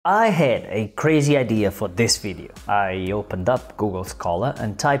I had a crazy idea for this video. I opened up Google Scholar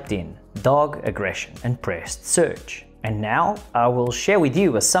and typed in dog aggression and pressed search. And now I will share with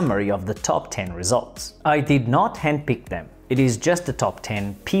you a summary of the top 10 results. I did not handpick them. It is just the top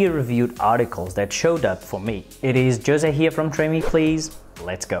 10 peer-reviewed articles that showed up for me. It is Jose here from Train Me Please.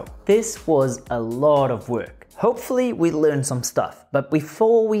 Let's go. This was a lot of work. Hopefully we learned some stuff, but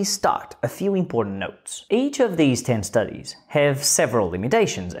before we start, a few important notes. Each of these 10 studies have several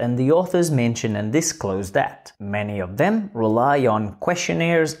limitations, and the authors mention and disclose that. Many of them rely on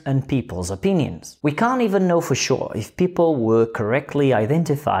questionnaires and people's opinions. We can't even know for sure if people were correctly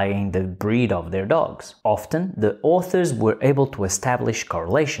identifying the breed of their dogs. Often, the authors were able to establish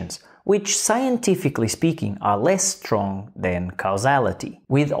correlations, which scientifically speaking are less strong than causality.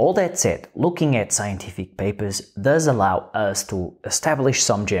 With all that said, looking at scientific papers does allow us to establish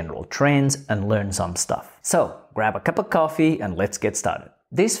some general trends and learn some stuff. So, grab a cup of coffee and let's get started.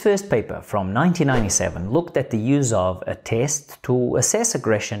 This first paper from 1997 looked at the use of a test to assess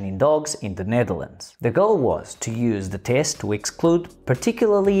aggression in dogs in the Netherlands. The goal was to use the test to exclude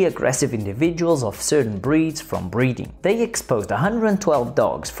particularly aggressive individuals of certain breeds from breeding. They exposed 112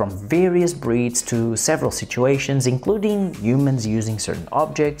 dogs from various breeds to several situations, including humans using certain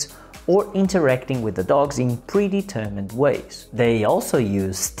objects or interacting with the dogs in predetermined ways. They also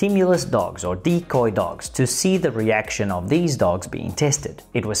used stimulus dogs or decoy dogs to see the reaction of these dogs being tested.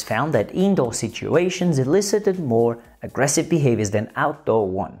 It was found that indoor situations elicited more aggressive behaviors than outdoor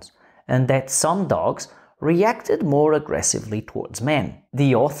ones, and that some dogs reacted more aggressively towards men.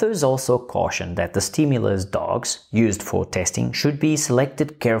 The authors also cautioned that the stimulus dogs used for testing should be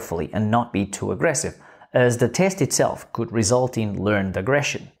selected carefully and not be too aggressive, as the test itself could result in learned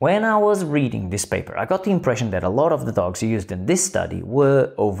aggression. When I was reading this paper, I got the impression that a lot of the dogs used in this study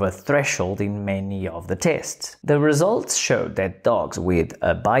were over threshold in many of the tests. The results showed that dogs with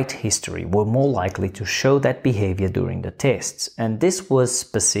a bite history were more likely to show that behavior during the tests, and this was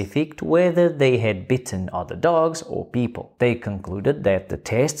specific to whether they had bitten other dogs or people. They concluded that the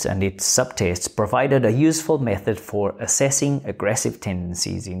tests and its subtests provided a useful method for assessing aggressive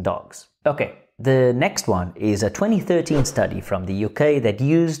tendencies in dogs. Okay. The next one is a 2013 study from the UK that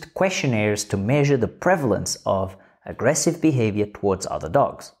used questionnaires to measure the prevalence of aggressive behavior towards other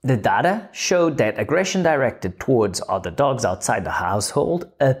dogs. The data showed that aggression directed towards other dogs outside the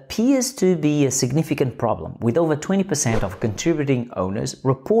household appears to be a significant problem, with over 20% of contributing owners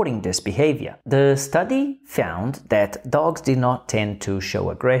reporting this behavior. The study found that dogs did not tend to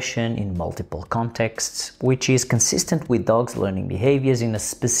show aggression in multiple contexts, which is consistent with dogs learning behaviors in a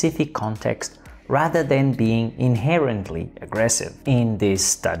specific context rather than being inherently aggressive. In this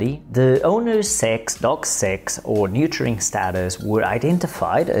study, the owner's sex, dog sex, or neutering status were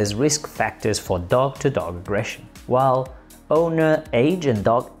identified as risk factors for dog-to-dog aggression, while owner age and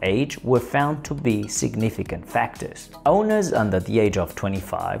dog age were found to be significant factors. Owners under the age of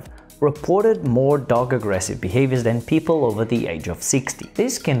 25 reported more dog-aggressive behaviors than people over the age of 60.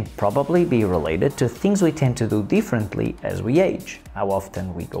 This can probably be related to things we tend to do differently as we age, how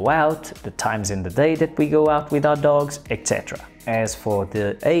often we go out, the times in the day that we go out with our dogs, etc. As for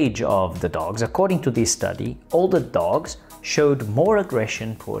the age of the dogs, according to this study, older dogs showed more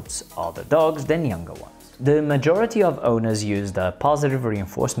aggression towards other dogs than younger ones. The majority of owners used a positive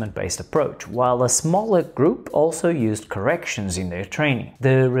reinforcement-based approach, while a smaller group also used corrections in their training.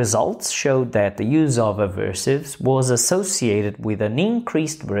 The results showed that the use of aversives was associated with an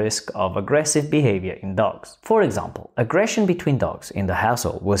increased risk of aggressive behavior in dogs. For example, aggression between dogs in the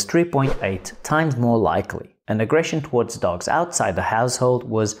household was 3.8 times more likely, and aggression towards dogs outside the household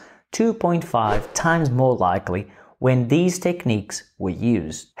was 2.5 times more likely when these techniques were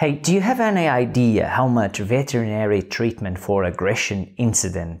used. Hey, do you have any idea how much veterinary treatment for aggression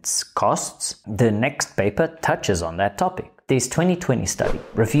incidents costs? The next paper touches on that topic. This 2020 study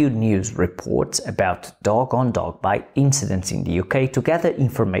reviewed news reports about dog-on-dog bite incidents in the UK to gather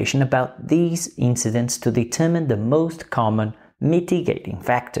information about these incidents to determine the most common mitigating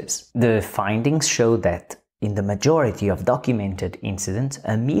factors. The findings show that in the majority of documented incidents,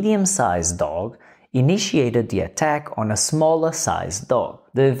 a medium-sized dog initiated the attack on a smaller-sized dog.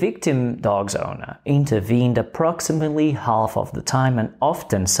 The victim dog's owner intervened approximately half of the time and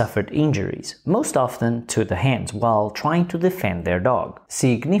often suffered injuries, most often to the hands, while trying to defend their dog.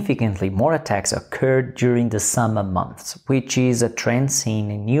 Significantly more attacks occurred during the summer months, which is a trend seen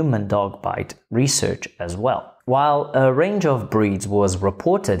in human dog bite research as well. While a range of breeds was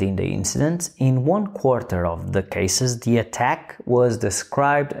reported in the incidents, in 1/4 of the cases the attack was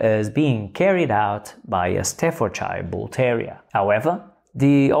described as being carried out by a Staffordshire Bull Terrier. However,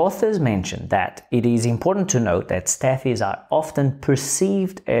 The authors mentioned that it is important to note that staffies are often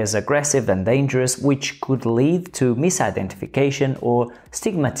perceived as aggressive and dangerous, which could lead to misidentification or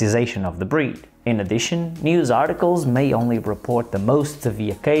stigmatization of the breed. In addition, news articles may only report the most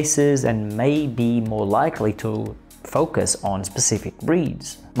severe cases and may be more likely to focus on specific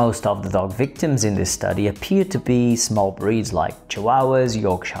breeds. Most of the dog victims in this study appear to be small breeds like Chihuahuas,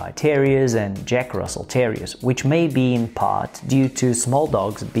 Yorkshire Terriers, and Jack Russell Terriers, which may be in part due to small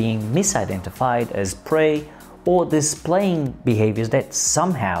dogs being misidentified as prey or displaying behaviors that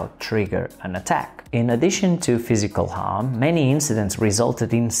somehow trigger an attack. In addition to physical harm, many incidents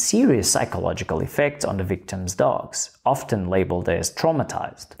resulted in serious psychological effects on the victims' dogs, often labeled as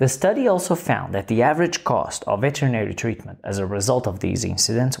traumatized. The study also found that the average cost of veterinary treatment as a result of these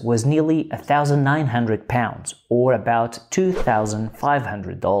incidents was nearly £1,900, or about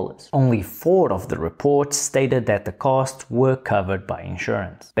 $2,500. Only 4 of the reports stated that the costs were covered by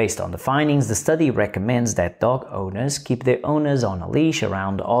insurance. Based on the findings, the study recommends that dog owners keep their owners on a leash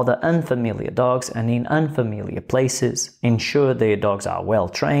around other unfamiliar dogs and in unfamiliar places, ensure their dogs are well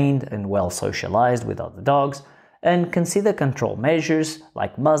trained and well socialized with other dogs, and consider control measures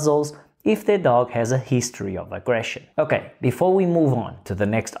like muzzles if their dog has a history of aggression. Okay, before we move on to the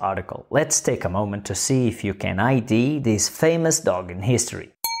next article, let's take a moment to see if you can ID this famous dog in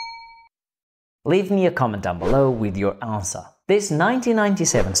history. Leave me a comment down below with your answer. This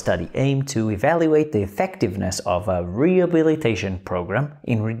 1997 study aimed to evaluate the effectiveness of a rehabilitation program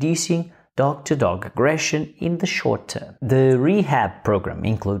in reducing dog-to-dog aggression in the short term. The rehab program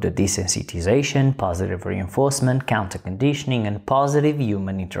included desensitization, positive reinforcement, counter-conditioning, and positive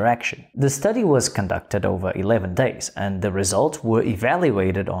human interaction. The study was conducted over 11 days, and the results were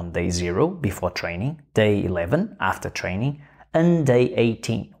evaluated on day 0 before training, day 11 after training, and day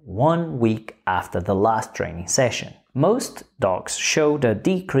 18, 1 week after the last training session. Most dogs showed a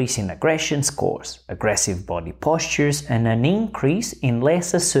decrease in aggression scores, aggressive body postures, and an increase in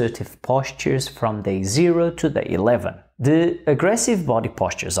less assertive postures from day 0 to day 11. The aggressive body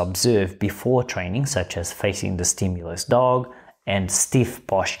postures observed before training, such as facing the stimulus dog and stiff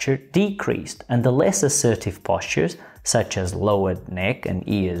posture, decreased, and the less assertive postures, such as lowered neck and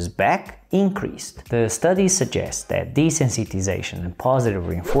ears back, increased. The study suggests that desensitization and positive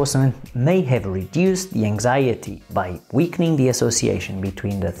reinforcement may have reduced the anxiety by weakening the association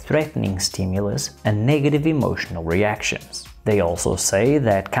between the threatening stimulus and negative emotional reactions. They also say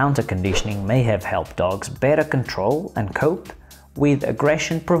that counter-conditioning may have helped dogs better control and cope with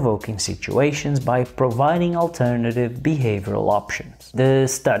aggression-provoking situations by providing alternative behavioral options. The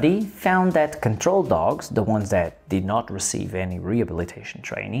study found that control dogs, the ones that did not receive any rehabilitation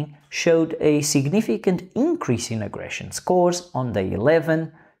training, showed a significant increase in aggression scores on day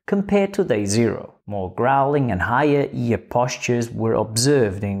 11 compared to day 0. More growling and higher ear postures were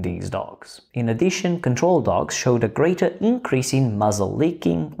observed in these dogs. In addition, control dogs showed a greater increase in muzzle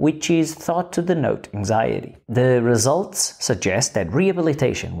licking, which is thought to denote anxiety. The results suggest that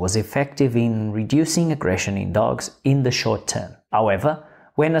rehabilitation was effective in reducing aggression in dogs in the short term. However,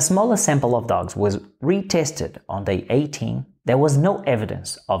 when a smaller sample of dogs was retested on day 18, there was no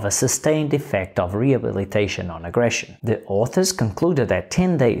evidence of a sustained effect of rehabilitation on aggression. The authors concluded that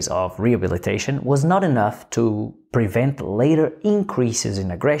 10 days of rehabilitation was not enough to prevent later increases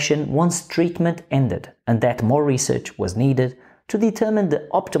in aggression once treatment ended, and that more research was needed to determine the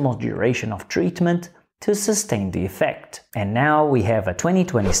optimal duration of treatment to sustain the effect. And now we have a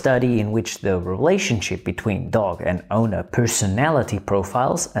 2020 study in which the relationship between dog and owner personality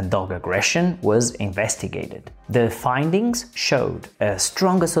profiles and dog aggression was investigated. The findings showed a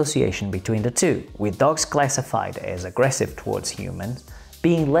strong association between the two, with dogs classified as aggressive towards humans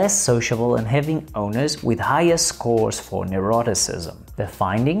being less sociable and having owners with higher scores for neuroticism. The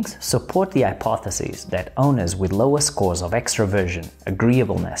findings support the hypothesis that owners with lower scores of extroversion,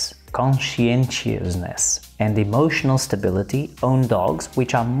 agreeableness, conscientiousness, and emotional stability own dogs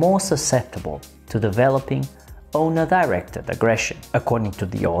which are more susceptible to developing owner-directed aggression. According to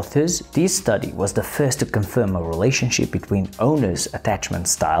the authors, this study was the first to confirm a relationship between owners' attachment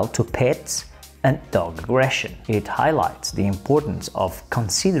style to pets and dog aggression. It highlights the importance of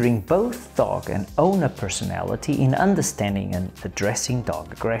considering both dog and owner personality in understanding and addressing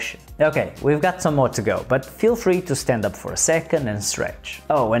dog aggression. Okay, we've got some more to go, but feel free to stand up for a second and stretch.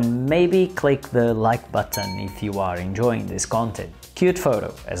 Oh, and maybe click the like button if you are enjoying this content. Cute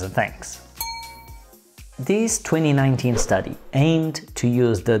photo as a thanks. This 2019 study aimed to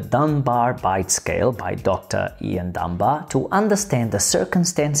use the Dunbar Bite Scale by Dr. Ian Dunbar to understand the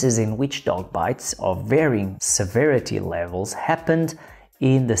circumstances in which dog bites of varying severity levels happened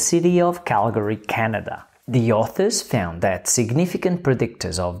in the city of Calgary, Canada. The authors found that significant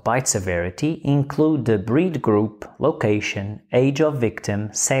predictors of bite severity include the breed group, location, age of victim,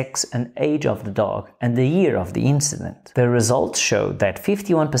 sex and age of the dog, and the year of the incident. The results showed that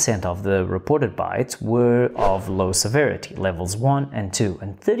 51% of the reported bites were of low severity, levels 1 and 2,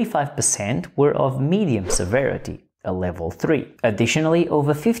 and 35% were of medium severity, a level 3. Additionally,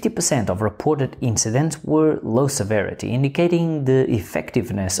 over 50% of reported incidents were low severity, indicating the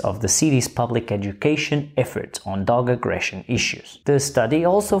effectiveness of the city's public education efforts on dog aggression issues. The study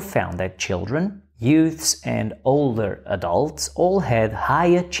also found that children, youths and older adults all had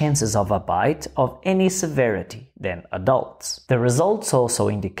higher chances of a bite of any severity than adults. The results also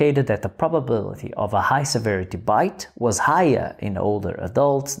indicated that the probability of a high-severity bite was higher in older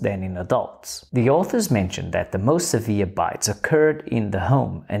adults than in adults. The authors mentioned that the most severe bites occurred in the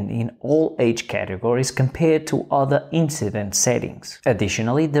home and in all age categories compared to other incident settings.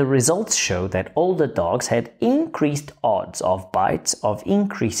 Additionally, the results showed that older dogs had increased odds of bites of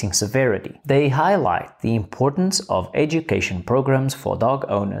increasing severity. They highlight the importance of education programs for dog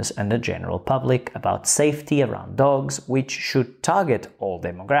owners and the general public about safety around dogs, which should target all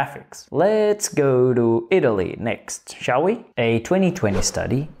demographics. Let's go to Italy next, shall we? A 2020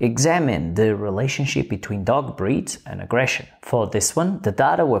 study examined the relationship between dog breeds and aggression. For this one, the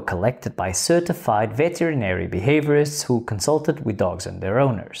data were collected by certified veterinary behaviorists who consulted with dogs and their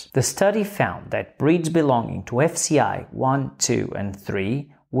owners. The study found that breeds belonging to FCI 1, 2 and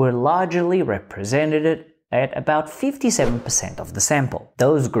 3 were largely represented at about 57% of the sample.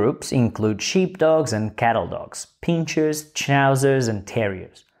 Those groups include sheepdogs and cattle dogs, pinschers, schnauzers and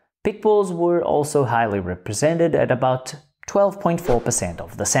terriers. Pit bulls were also highly represented at about 12.4%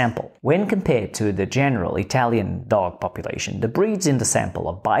 of the sample. When compared to the general Italian dog population, the breeds in the sample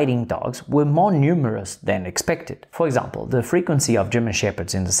of biting dogs were more numerous than expected. For example, the frequency of German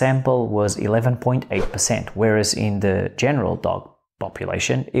Shepherds in the sample was 11.8%, whereas in the general dog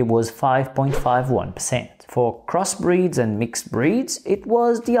population it was 5.51%. For crossbreeds and mixed breeds, it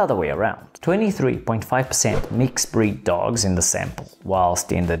was the other way around. 23.5% mixed breed dogs in the sample,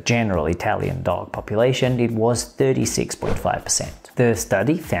 whilst in the general Italian dog population it was 36.5%. The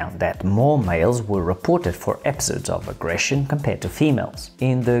study found that more males were reported for episodes of aggression compared to females.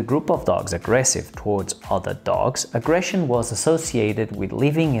 In the group of dogs aggressive towards other dogs, aggression was associated with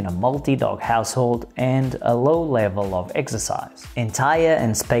living in a multi-dog household and a low level of exercise. Entire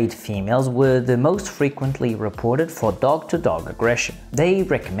and spayed females were the most frequently reported for dog-to-dog aggression. They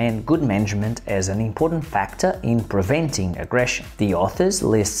recommend good management as an important factor in preventing aggression. The authors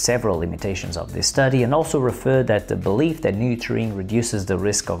list several limitations of this study and also refer that the belief that neutering reduces the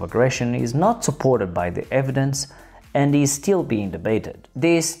risk of aggression is not supported by the evidence and is still being debated.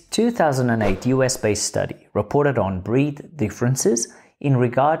 This 2008 US-based study reported on breed differences in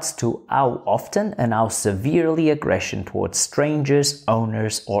regards to how often and how severely aggression towards strangers,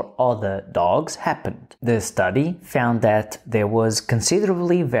 owners, or other dogs happened. The study found that there was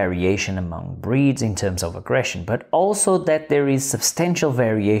considerably variation among breeds in terms of aggression, but also that there is substantial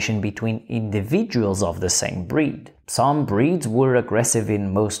variation between individuals of the same breed. Some breeds were aggressive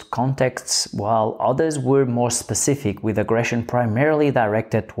in most contexts, while others were more specific, with aggression primarily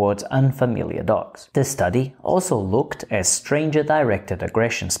directed towards unfamiliar dogs. The study also looked at stranger-directed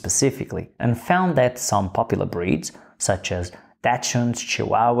aggression specifically, and found that some popular breeds, such as Dachshunds,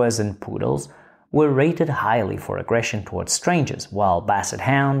 Chihuahuas, and Poodles, were rated highly for aggression towards strangers, while Basset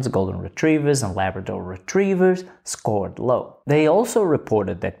Hounds, Golden Retrievers, and Labrador Retrievers scored low. They also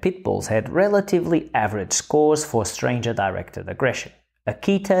reported that Pit Bulls had relatively average scores for stranger-directed aggression.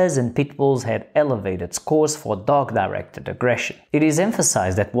 Akitas and Pit Bulls had elevated scores for dog-directed aggression. It is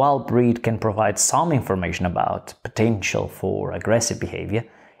emphasized that while breed can provide some information about potential for aggressive behavior,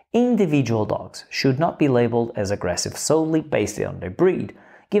 individual dogs should not be labeled as aggressive solely based on their breed,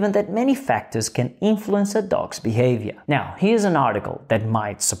 given that many factors can influence a dog's behavior. Now, here's an article that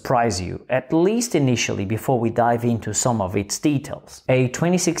might surprise you, at least initially, before we dive into some of its details. A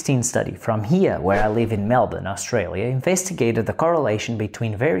 2016 study from here, where I live in Melbourne, Australia, investigated the correlation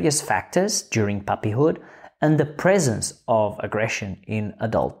between various factors during puppyhood and the presence of aggression in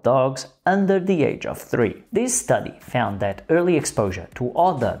adult dogs under the age of 3. This study found that early exposure to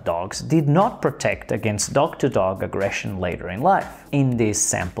other dogs did not protect against dog-to-dog aggression later in life. In this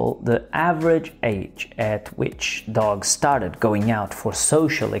sample, the average age at which dogs started going out for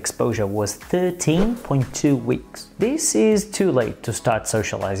social exposure was 13.2 weeks. This is too late to start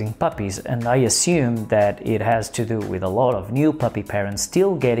socializing puppies, and I assume that it has to do with a lot of new puppy parents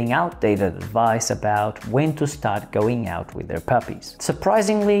still getting outdated advice about when to start going out with their puppies.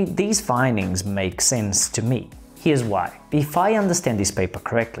 Surprisingly, these findings make sense to me. Here's why. If I understand this paper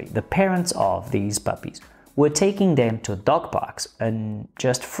correctly, the parents of these puppies were taking them to dog parks and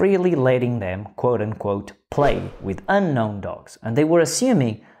just freely letting them, quote-unquote, play with unknown dogs, and they were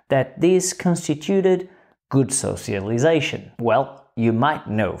assuming that this constituted good socialization. Well, you might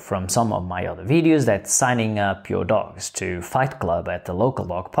know from some of my other videos that signing up your dogs to Fight Club at the local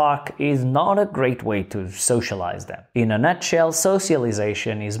dog park is not a great way to socialize them. In a nutshell,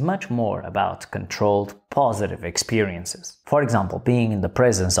 socialization is much more about controlled, positive experiences. For example, being in the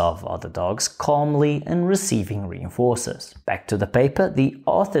presence of other dogs calmly and receiving reinforcers. Back to the paper, the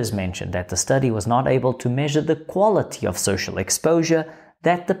authors mentioned that the study was not able to measure the quality of social exposure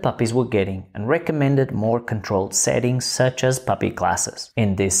that the puppies were getting and recommended more controlled settings such as puppy classes.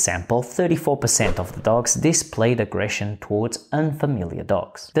 In this sample, 34% of the dogs displayed aggression towards unfamiliar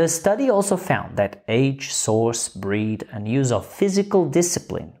dogs. The study also found that age, source, breed, and use of physical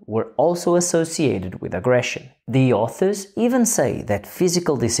discipline were also associated with aggression. The authors even say that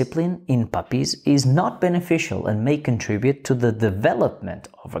physical discipline in puppies is not beneficial and may contribute to the development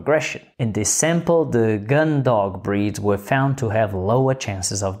of aggression. In this sample, the gun dog breeds were found to have lower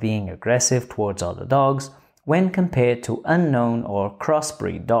chances of being aggressive towards other dogs when compared to unknown or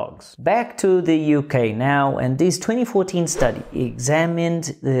crossbreed dogs. Back to the UK now, and this 2014 study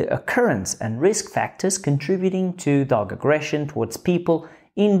examined the occurrence and risk factors contributing to dog aggression towards people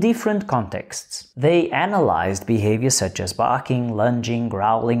in different contexts. They analyzed behavior such as barking, lunging,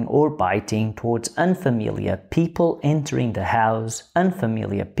 growling, or biting towards unfamiliar people entering the house,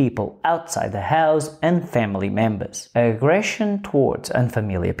 unfamiliar people outside the house, and family members. Aggression towards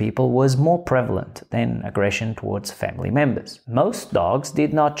unfamiliar people was more prevalent than aggression towards family members. Most dogs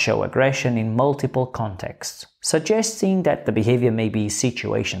did not show aggression in multiple contexts, suggesting that the behavior may be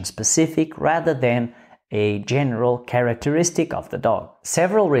situation-specific rather than a general characteristic of the dog.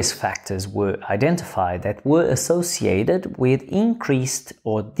 Several risk factors were identified that were associated with increased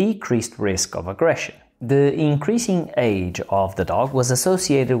or decreased risk of aggression. The increasing age of the dog was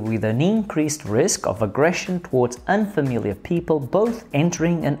associated with an increased risk of aggression towards unfamiliar people both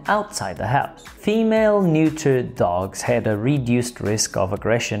entering and outside the house. Female neutered dogs had a reduced risk of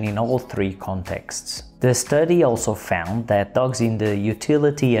aggression in all three contexts. The study also found that dogs in the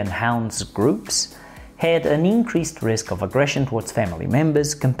utility and hounds groups had an increased risk of aggression towards family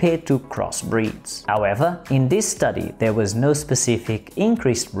members compared to crossbreeds. However, in this study, there was no specific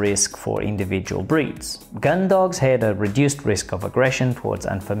increased risk for individual breeds. Gun dogs had a reduced risk of aggression towards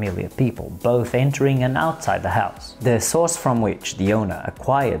unfamiliar people, both entering and outside the house. The source from which the owner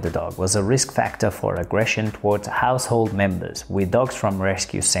acquired the dog was a risk factor for aggression towards household members, with dogs from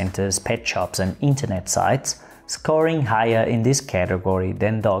rescue centers, pet shops, and internet sites scoring higher in this category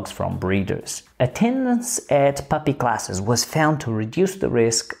than dogs from breeders. Attendance at puppy classes was found to reduce the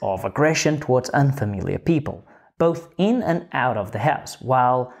risk of aggression towards unfamiliar people, both in and out of the house,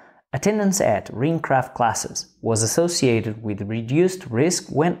 while attendance at ringcraft classes was associated with reduced risk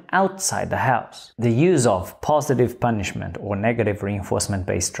when outside the house. The use of positive punishment or negative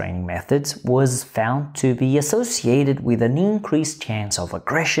reinforcement-based training methods was found to be associated with an increased chance of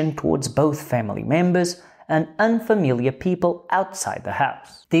aggression towards both family members and unfamiliar people outside the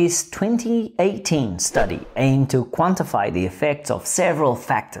house. This 2018 study aimed to quantify the effects of several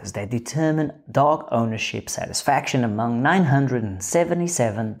factors that determine dog ownership satisfaction among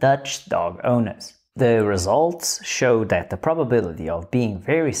 977 Dutch dog owners. The results showed that the probability of being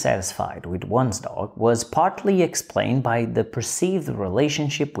very satisfied with one's dog was partly explained by the perceived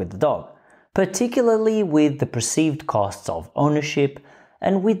relationship with the dog, particularly with the perceived costs of ownership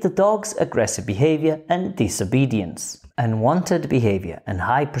and with the dog's aggressive behavior and disobedience. Unwanted behavior and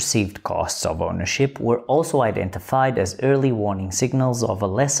high perceived costs of ownership were also identified as early warning signals of a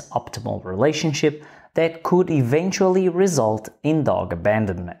less optimal relationship that could eventually result in dog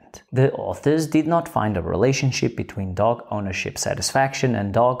abandonment. The authors did not find a relationship between dog ownership satisfaction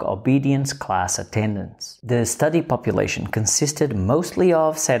and dog obedience class attendance. The study population consisted mostly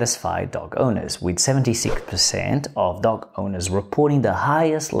of satisfied dog owners, with 76% of dog owners reporting the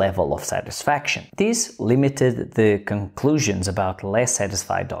highest level of satisfaction. This limited the conclusions about less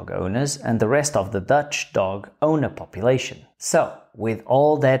satisfied dog owners and the rest of the Dutch dog owner population. So, with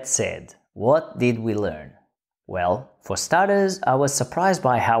all that said, what did we learn? Well, for starters, I was surprised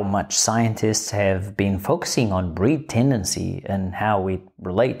by how much scientists have been focusing on breed tendency and how it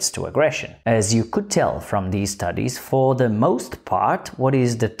relates to aggression. As you could tell from these studies, for the most part, what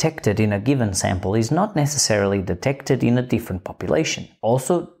is detected in a given sample is not necessarily detected in a different population.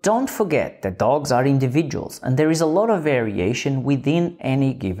 Also, don't forget that dogs are individuals and there is a lot of variation within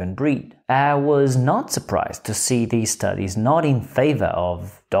any given breed. I was not surprised to see these studies not in favor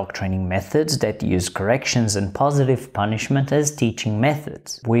of dog training methods that use corrections and positive punishment as teaching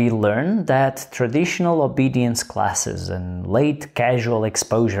methods. We learned that traditional obedience classes and late casual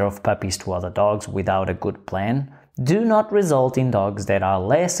exposure of puppies to other dogs without a good plan do not result in dogs that are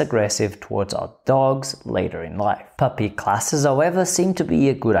less aggressive towards other dogs later in life. Puppy classes, however, seem to be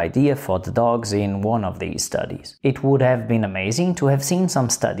a good idea for the dogs in one of these studies. It would have been amazing to have seen some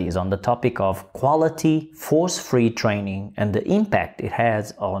studies on the topic of quality, force-free training and the impact it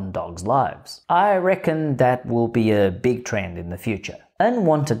has on dogs' lives. I reckon that will be a big trend in the future.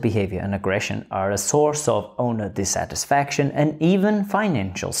 Unwanted behavior and aggression are a source of owner dissatisfaction and even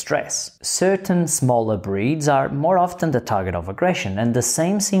financial stress. Certain smaller breeds are more often the target of aggression, and the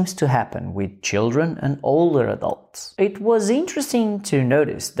same seems to happen with children and older adults. It was interesting to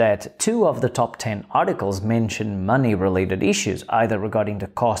notice that 2 of the top 10 articles mention money-related issues, either regarding the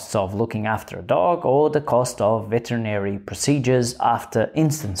costs of looking after a dog or the cost of veterinary procedures after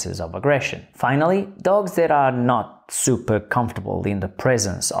instances of aggression. Finally, dogs that are not super comfortable in the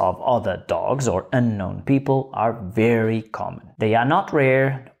presence of other dogs or unknown people are very common. They are not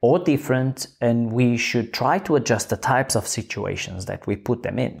rare or different, and we should try to adjust the types of situations that we put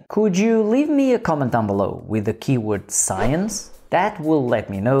them in. Could you leave me a comment down below with the keyword science? That will let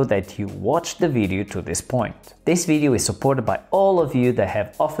me know that you watched the video to this point. This video is supported by all of you that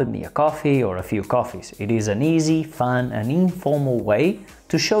have offered me a coffee or a few coffees. It is an easy, fun and informal way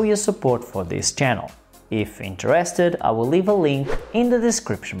to show your support for this channel. If interested, I will leave a link in the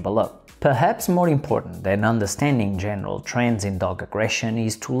description below. Perhaps more important than understanding general trends in dog aggression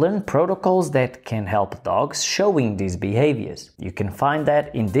is to learn protocols that can help dogs showing these behaviors. You can find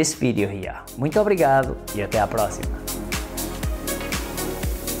that in this video here. Muito obrigado e até a próxima!